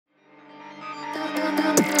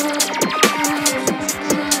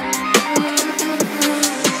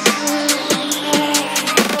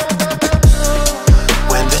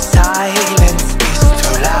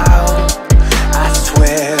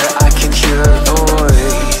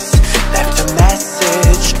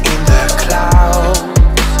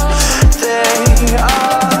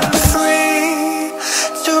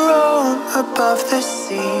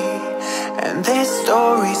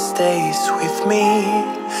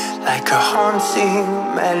like a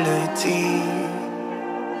haunting melody.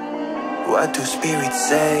 What do spirits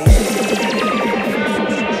say?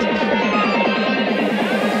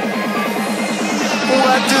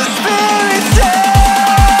 What do spirits say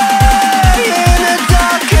in a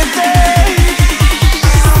darker day?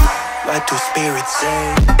 What do spirits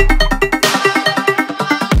say?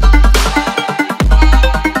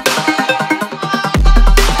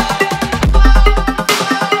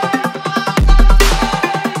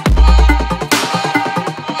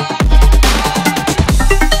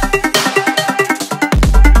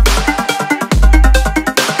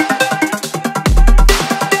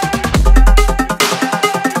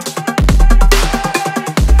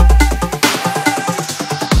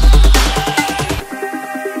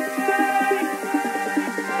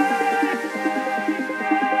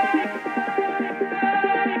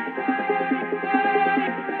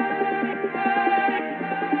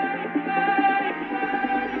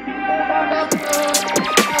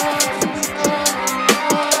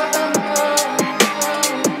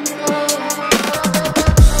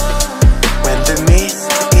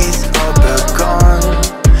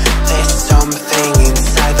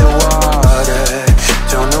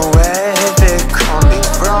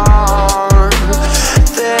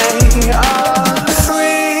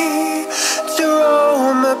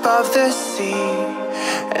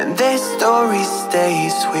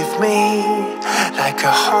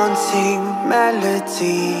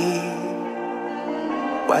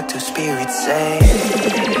 What do spirits say?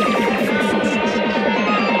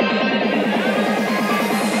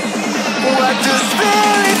 What do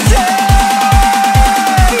spirits say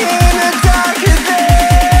in a darker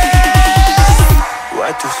day?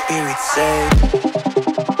 What do spirits say?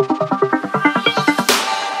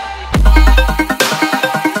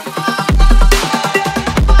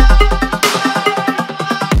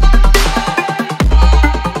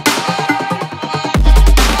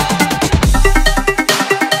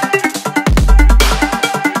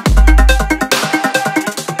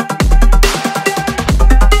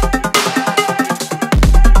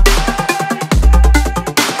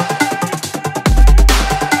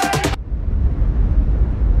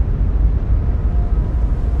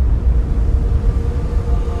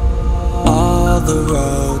 The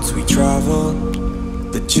roads we traveled,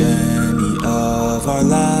 the journey of our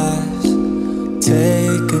lives.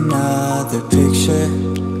 Take another picture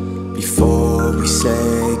before we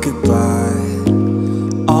say goodbye.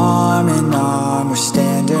 Arm in arm we're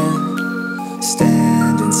standing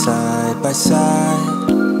side by side.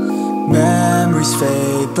 Memories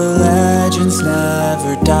fade but legends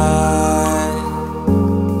never die.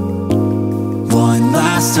 One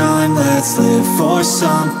last time, let's live for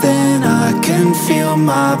something. I can feel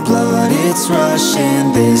my blood, it's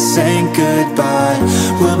rushing. This ain't goodbye,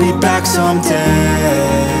 we'll be back someday.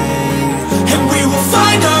 And we will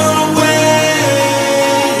find our own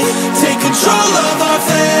way, take control of our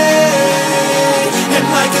fate. And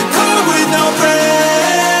like a car with no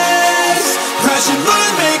brakes, crash and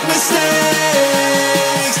learn, make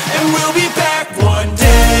mistakes. And we'll be back one day.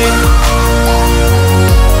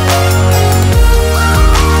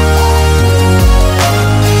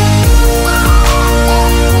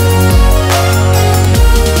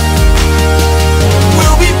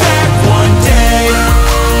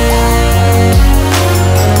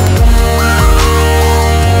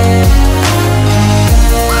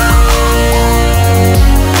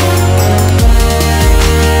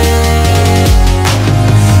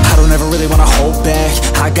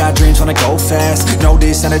 Wanna go fast, know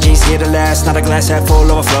this energy's here to last. Not a glass half full,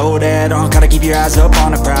 overflow that. Gotta keep your eyes up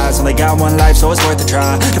on the prize. Only got one life, so it's worth a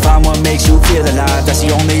try. To find what makes you feel alive, that's the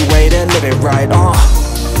only way to live it right.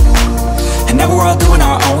 And now we're all doing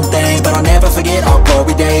our own thing, but I'll never forget our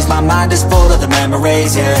glory days. My mind is full of the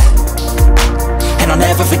memories, yeah. And I'll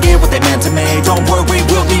never forget what they meant to me. Don't worry,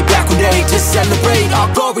 we'll be back one day to celebrate our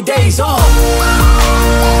glory days,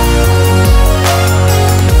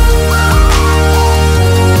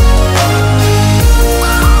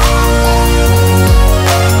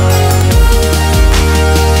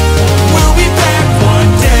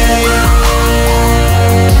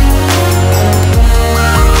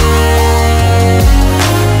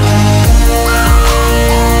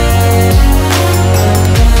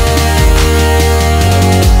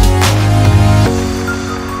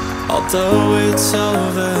 Although it's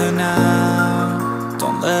over now,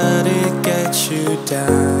 don't let it get you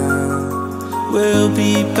down. We'll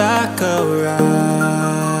be back around.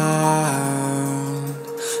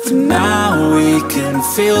 For now we can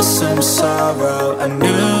feel some sorrow. A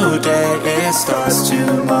new day, it starts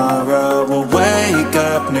tomorrow. We'll wake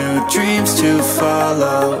up, new dreams to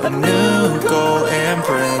follow. A new goal and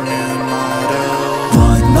brand new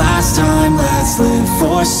live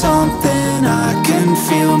for something. I can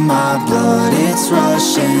feel my blood, it's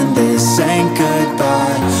rushing. This ain't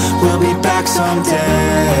goodbye, we'll be back someday.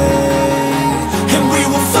 And we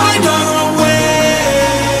will find our own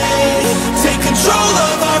way, take control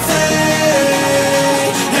of our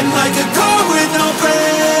fate. And like a car with no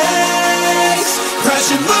brakes, crash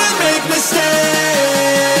and learn, make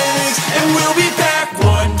mistakes. And we'll be back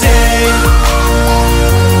one day.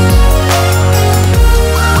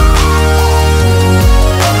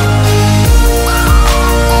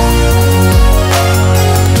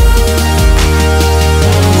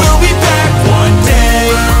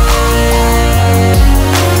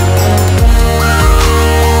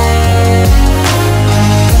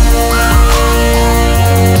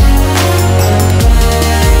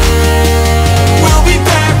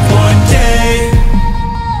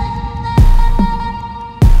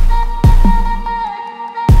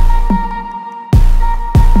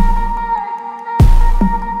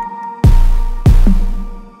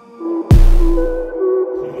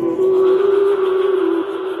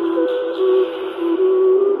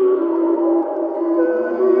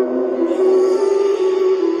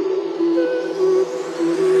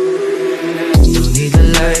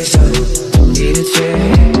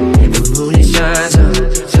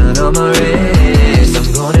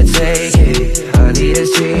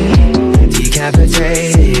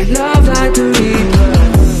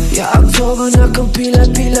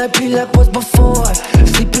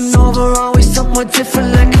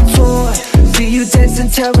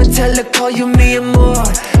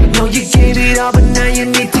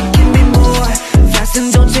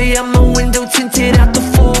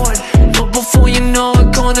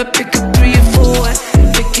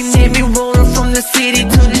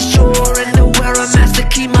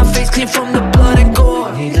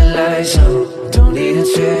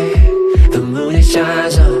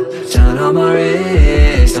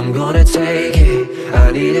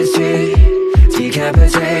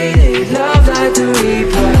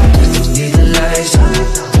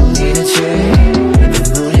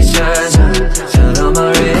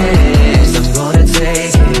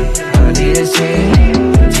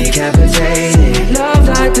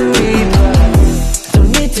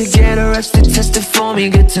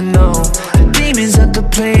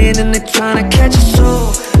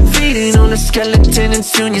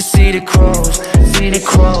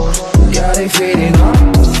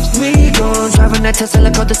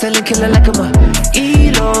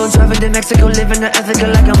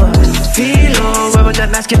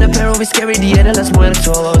 Scary, the endless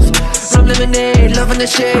muertos. Rum lemonade, love in the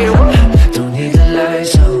shade. Don't need the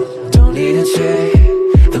lights, no, don't need a shade.